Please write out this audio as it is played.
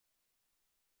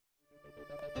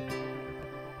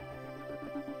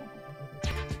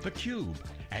theCUBE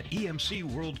at EMC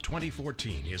World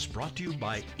 2014 is brought to you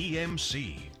by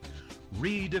EMC.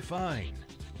 Redefine.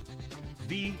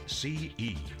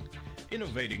 VCE.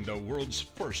 Innovating the world's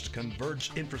first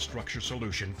converged infrastructure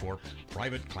solution for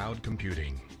private cloud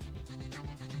computing.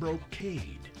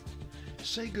 Brocade.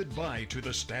 Say goodbye to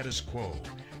the status quo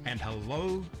and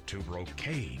hello to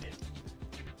Brocade.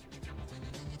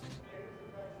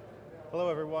 Hello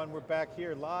everyone, we're back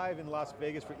here live in Las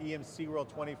Vegas for EMC World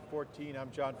 2014. I'm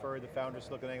John Furrier, the founder of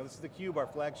SiliconANGLE. This is theCUBE, our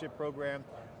flagship program,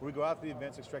 where we go out to the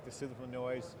events, extract the signal from the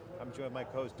noise. I'm joined by my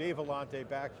co-host Dave Vellante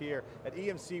back here at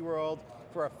EMC World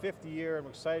for our 5th year, and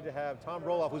we're excited to have Tom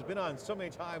Roloff, who's been on so many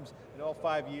times in all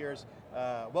 5 years.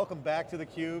 Welcome back to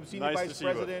theCUBE, Senior Vice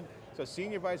President. So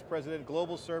Senior Vice President,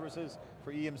 Global Services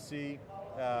for EMC.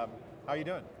 How are you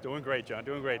doing? Doing great, John,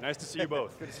 doing great. Nice to see you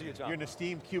both. Good to see you, John. You're an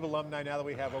esteemed CUBE alumni now that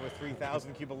we have over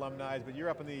 3,000 CUBE alumni, but you're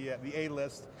up in the A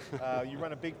list. You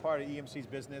run a big part of EMC's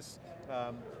business.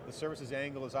 The services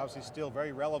angle is obviously still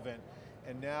very relevant.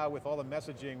 And now with all the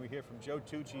messaging, we hear from Joe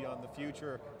Tucci on the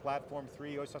future, Platform 3,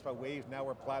 he always talks about waves, now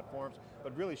we're platforms,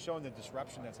 but really showing the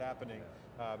disruption that's happening.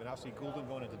 And obviously Goulden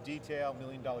going into detail, $1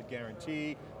 million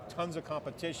guarantee, tons of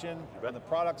competition on the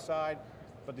product side,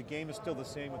 but the game is still the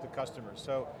same with the customers.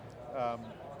 So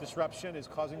disruption is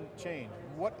causing change.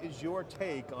 What is your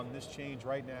take on this change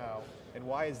right now, and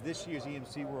why is this year's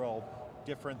EMC World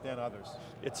different than others?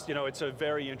 It's a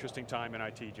very interesting time in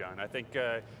IT, John. I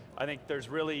think there's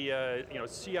really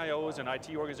CIOs and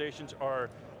IT organizations are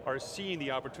seeing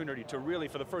the opportunity to really,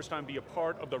 for the first time, be a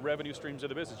part of the revenue streams of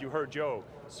the business. You heard Joe,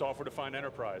 software-defined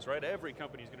enterprise, right? Every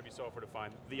company is going to be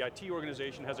software-defined. The IT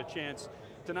organization has a chance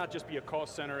to not just be a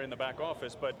cost center in the back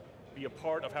office, but be a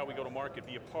part of how we go to market,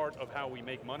 be a part of how we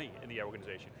make money in the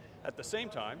organization. At the same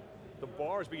time, the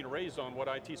bar is being raised on what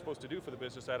IT is supposed to do for the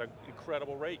business at an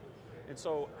incredible rate. And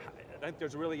so, I think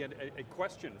there's really a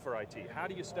question for IT. How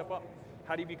do you step up?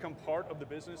 How do you become part of the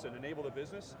business and enable the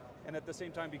business, and at the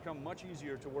same time become much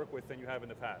easier to work with than you have in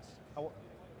the past? I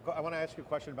want to ask you a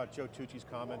question about Joe Tucci's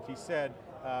comment. He said,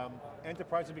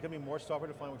 enterprise is becoming more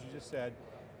software-defined, which you just said,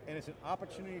 and it's an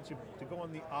opportunity to go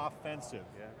on the offensive.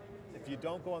 Yeah. If you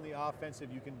don't go on the offensive,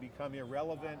 you can become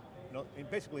irrelevant. And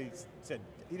basically said,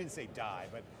 he didn't say die,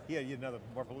 but he had another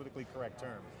more politically correct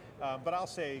term. But I'll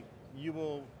say, you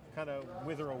will kind of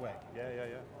wither away. Yeah.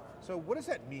 So what does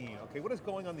that mean? Okay, what does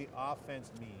going on the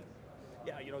offense mean?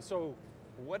 Yeah, so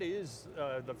what is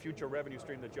the future revenue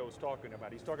stream that Joe's talking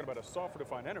about? He's talking about a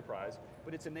software-defined enterprise,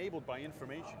 but it's enabled by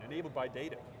information, enabled by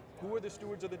data. Who are the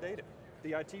stewards of the data?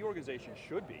 The IT organization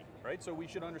should be, right? So we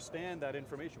should understand that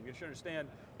information. We should understand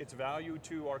its value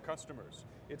to our customers,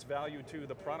 its value to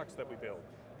the products that we build.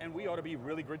 And we ought to be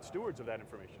really good stewards of that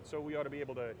information. So we ought to be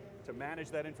able to manage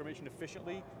that information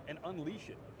efficiently and unleash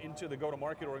it into the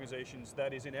go-to-market organizations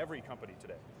that is in every company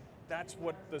today. That's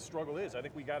what the struggle is. I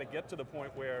think we got to get to the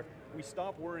point where we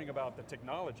stop worrying about the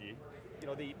technology,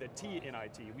 the T in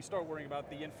IT. We start worrying about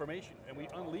the information, and we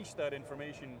unleash that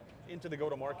information into the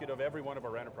go-to-market of every one of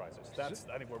our enterprises. That's,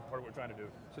 I think, part of what we're trying to do.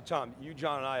 So Tom, you,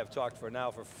 John, and I have talked for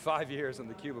 5 years on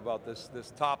theCUBE about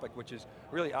this topic, which is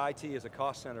really IT as a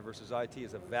cost center versus IT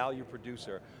as a value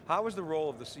producer. How has the role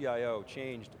of the CIO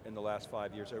changed in the last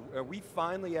 5 years? Are we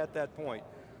finally at that point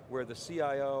where the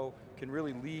CIO can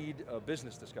really lead a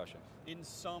business discussion? In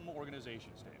some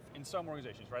organizations, Dave. In some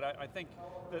organizations, right? I think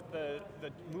that the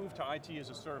move to IT as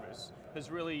a service has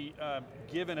really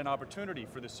given an opportunity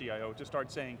for the CIO to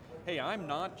start saying, hey, I'm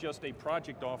not just a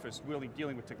project office really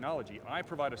dealing with technology. I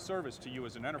provide a service to you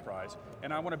as an enterprise,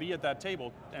 and I want to be at that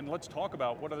table, and let's talk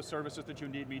about what are the services that you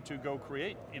need me to go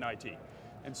create in IT.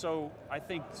 And so I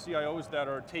think CIOs that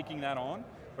are taking that on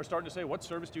are starting to say, what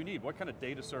service do you need? What kind of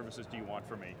data services do you want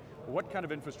from me? What kind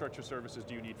of infrastructure services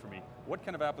do you need from me? What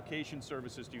kind of application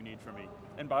services do you need from me?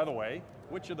 And by the way,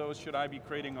 which of those should I be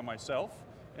creating on myself?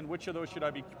 And which of those should I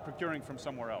be procuring from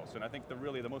somewhere else? And I think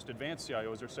really the most advanced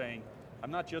CIOs are saying,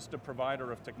 I'm not just a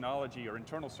provider of technology or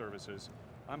internal services,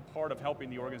 I'm part of helping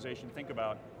the organization think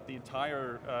about the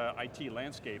entire IT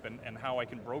landscape and how I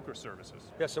can broker services.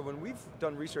 Yeah, so when we've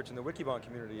done research in the Wikibon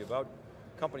community about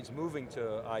companies moving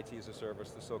to IT as a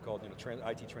service, the so-called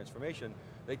IT transformation,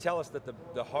 they tell us that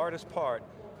the hardest part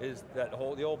is the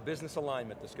old business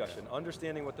alignment discussion,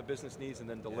 understanding what the business needs and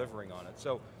then delivering on it.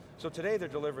 So today they're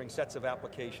delivering sets of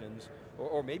applications,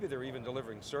 or maybe they're even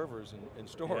delivering servers and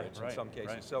storage in some cases.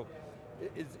 Right. So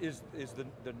is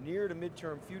the near to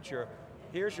midterm future,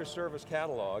 here's your service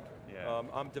catalog,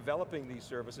 I'm developing these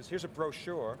services, here's a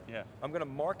brochure, I'm going to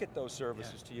market those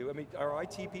services to you. I mean, are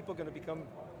IT people going to become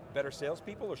better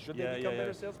salespeople, or should they become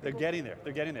better salespeople?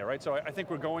 They're getting there, right? So I think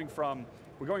we're going from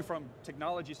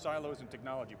technology silos and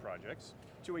technology projects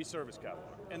to a service catalog,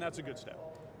 and that's a good step.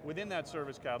 Within that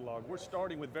service catalog, we're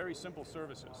starting with very simple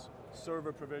services.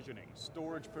 Server provisioning,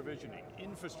 storage provisioning,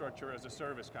 infrastructure as a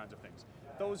service kinds of things.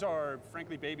 Those are,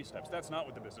 frankly, baby steps. That's not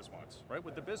what the business wants, right?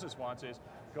 What the business wants is,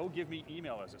 go give me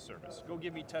email as a service, go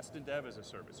give me test and dev as a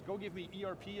service, go give me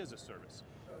ERP as a service.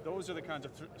 Those are the kinds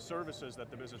of services that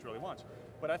the business really wants.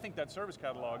 But I think that service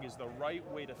catalog is the right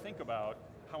way to think about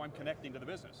how I'm connecting to the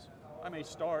business. I may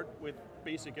start with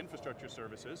basic infrastructure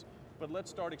services, but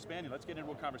let's start expanding. Let's get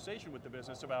into a conversation with the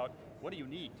business about what do you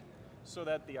need? So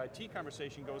that the IT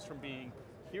conversation goes from being,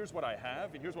 here's what I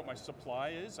have and here's what my supply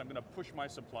is, I'm going to push my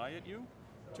supply at you,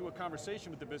 to a conversation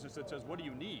with the business that says, what do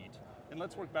you need? And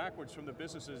let's work backwards from the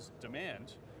business's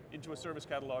demand into a service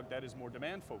catalog that is more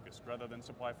demand focused rather than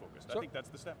supply focused. I think that's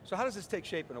the step. So how does this take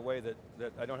shape in a way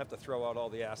that I don't have to throw out all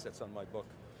the assets on my book?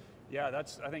 Yeah,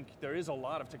 I think there is a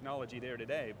lot of technology there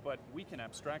today, but we can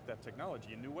abstract that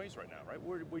technology in new ways right now, right?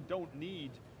 We don't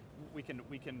need, we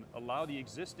can allow the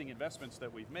existing investments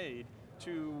that we've made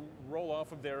to roll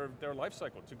off of their life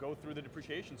cycle, to go through the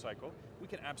depreciation cycle. We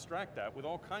can abstract that with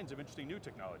all kinds of interesting new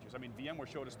technologies. I mean, VMware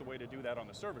showed us the way to do that on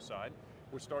the server side.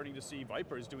 We're starting to see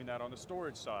Vipers doing that on the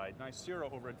storage side.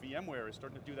 Nicira over at VMware is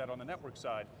starting to do that on the network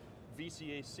side.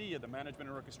 VCAC at the management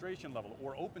and orchestration level,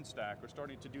 or OpenStack are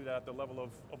starting to do that at the level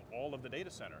of all of the data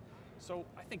center. So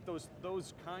I think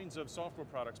those kinds of software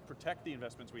products protect the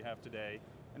investments we have today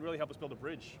and really help us build a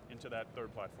bridge into that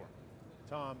third platform.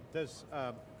 Tom, there's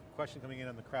a question coming in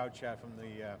on the crowd chat from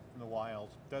the wild.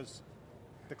 Does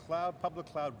the public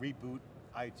cloud reboot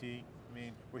IT? I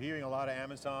mean, we're hearing a lot of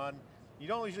Amazon. You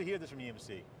don't usually hear this from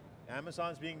EMC.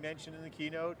 Amazon's being mentioned in the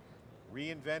keynote.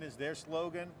 Reinvent is their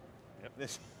slogan. Yep.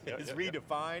 This is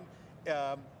redefined.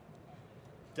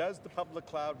 Does the public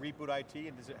cloud reboot IT,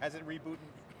 and has it reboot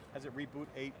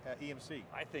EMC?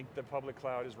 I think the public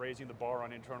cloud is raising the bar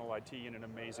on internal IT in an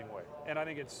amazing way. And I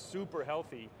think it's super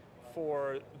healthy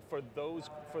for those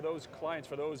clients,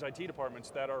 for those IT departments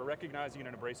that are recognizing it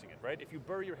and embracing it, right? If you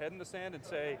bury your head in the sand and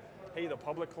say, hey, the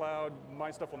public cloud,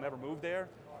 my stuff will never move there,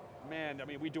 man, I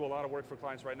mean, we do a lot of work for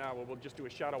clients right now where we'll just do a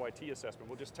shadow IT assessment.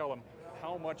 We'll just tell them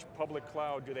how much public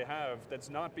cloud do they have that's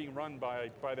not being run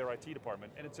by their IT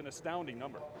department, and it's an astounding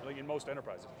number, like in most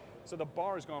enterprises. So the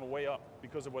bar has gone way up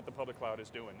because of what the public cloud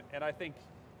is doing. And I think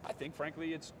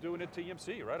frankly, it's doing it to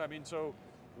EMC, right? I mean, so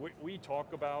we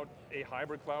talk about a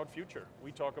hybrid cloud future.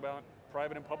 We talk about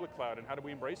private and public cloud and how do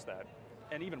we embrace that.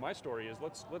 And even my story is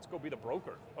let's go be the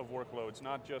broker of workloads,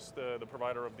 not just the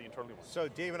provider of the internal ones. So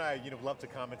Dave and I love to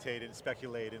commentate and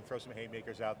speculate and throw some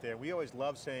haymakers out there. We always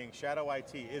love saying shadow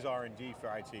IT is R&D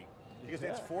for IT. Because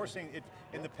it's forcing,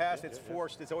 in the past it's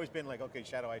forced, it's always been like, okay,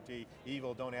 shadow IT,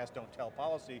 evil, don't ask, don't tell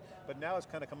policy, but now it's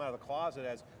kind of come out of the closet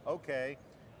as, okay,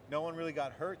 no one really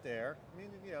got hurt there, I mean,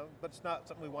 but it's not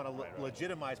something we want to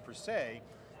legitimize per se,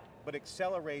 but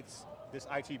accelerates this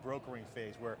IT brokering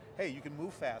phase where, hey, you can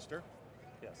move faster.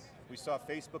 Yes. We saw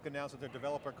Facebook announce at their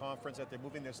developer conference that they're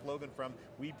moving their slogan from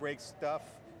we break stuff,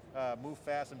 move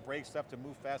fast, and break stuff to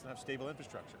move fast and have stable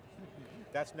infrastructure.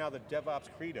 That's now the DevOps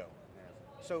credo.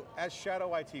 So as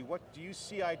shadow IT, what do you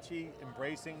see IT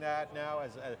embracing that now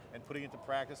and putting it into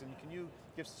practice? And can you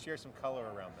share some color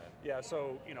around that? Yeah,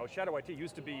 so shadow IT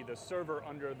used to be the server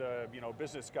under the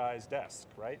business guy's desk,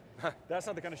 right? That's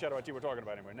not the kind of shadow IT we're talking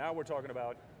about anymore. Now we're talking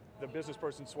about the business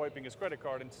person swiping his credit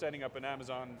card and setting up an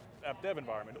Amazon app dev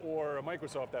environment or a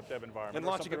Microsoft app dev environment. And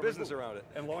launching a business around it.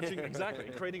 And launching, exactly,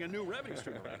 creating a new revenue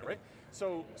stream around it, right?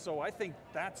 So I think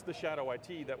that's the shadow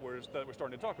IT that we're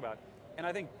starting to talk about. And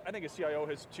I think a CIO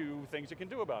has two things it can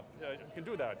do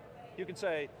that. You can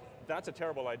say, that's a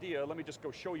terrible idea, let me just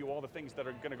go show you all the things that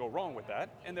are going to go wrong with that.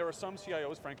 And there are some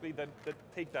CIOs, frankly, that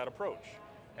take that approach.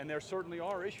 And there certainly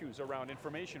are issues around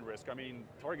information risk. I mean,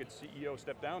 Target's CEO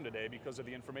stepped down today because of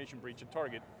the information breach at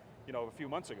Target, a few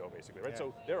months ago, basically, right? Yeah.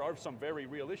 So there are some very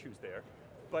real issues there.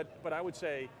 But I would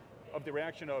say, of the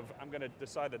reaction of, I'm going to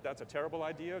decide that that's a terrible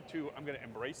idea, to I'm going to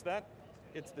embrace that,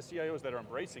 it's the CIOs that are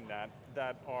embracing that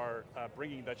are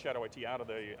bringing that shadow IT out of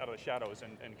the shadows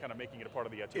and kind of making it a part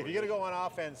of the IT. If you're going to go on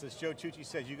offense, as Joe Tucci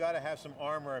says, you got to have some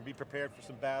armor and be prepared for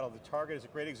some battle. The Target is a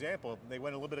great example. They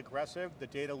went a little bit aggressive. The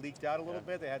data leaked out a little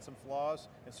bit. They had some flaws,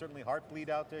 and certainly Heartbleed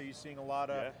out there. You're seeing a lot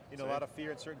of a lot of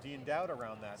fear, uncertainty, and doubt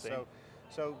around that.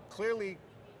 So clearly,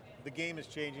 the game is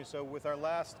changing. So with our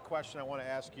last question, I want to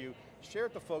ask you, share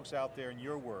with the folks out there in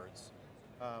your words,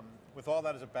 with all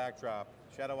that as a backdrop.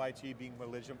 Shadow IT being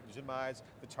legitimized,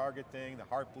 the Target thing, the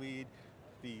Heartbleed,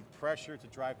 the pressure to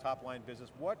drive top line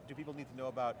business. What do people need to know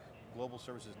about global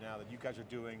services now that you guys are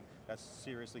doing that's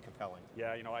seriously compelling?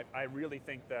 Yeah, I really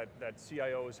think that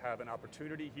CIOs have an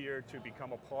opportunity here to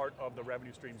become a part of the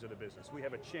revenue streams of the business. We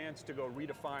have a chance to go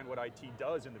redefine what IT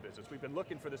does in the business. We've been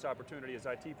looking for this opportunity as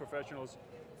IT professionals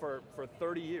for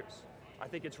 30 years. I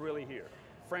think it's really here.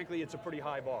 Frankly, it's a pretty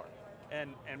high bar.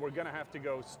 And we're going to have to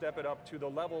go step it up to the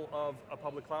level of a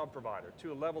public cloud provider,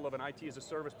 to a level of an IT as a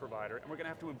service provider, and we're going to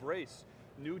have to embrace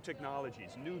new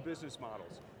technologies, new business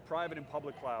models, private and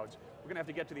public clouds. We're going to have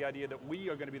to get to the idea that we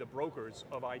are going to be the brokers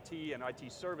of IT and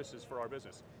IT services for our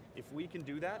business. If we can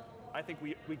do that, I think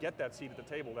we get that seat at the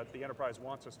table that the enterprise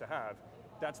wants us to have.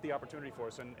 That's the opportunity for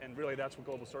us, and really that's what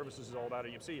global services is all about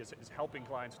at EMC, is helping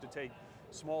clients to take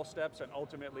small steps and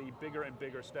ultimately bigger and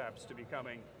bigger steps to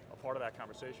becoming a part of that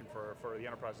conversation for the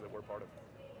enterprises that we're part of.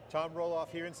 Tom Roloff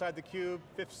here inside theCUBE,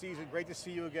 5th season, great to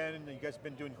see you again. You guys have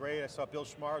been doing great. I saw Bill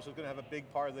Schmarz was going to have a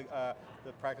big part of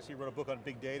the practice. He wrote a book on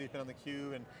big data, he's been on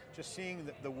theCUBE, and just seeing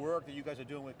the work that you guys are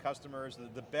doing with customers,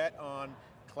 the bet on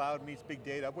cloud meets big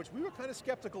data, which we were kind of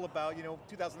skeptical about,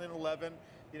 2011,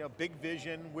 big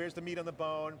vision, where's the meat on the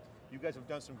bone? You guys have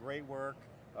done some great work,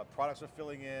 products are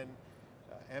filling in,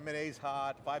 M&A's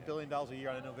hot, $5 billion a year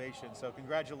on innovation, so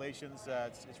congratulations,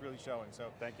 it's really showing. So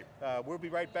thank you. We'll be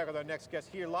right back with our next guest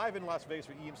here, live in Las Vegas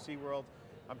for EMC World.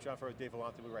 I'm John Furrier with Dave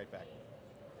Vellante, we'll be right back.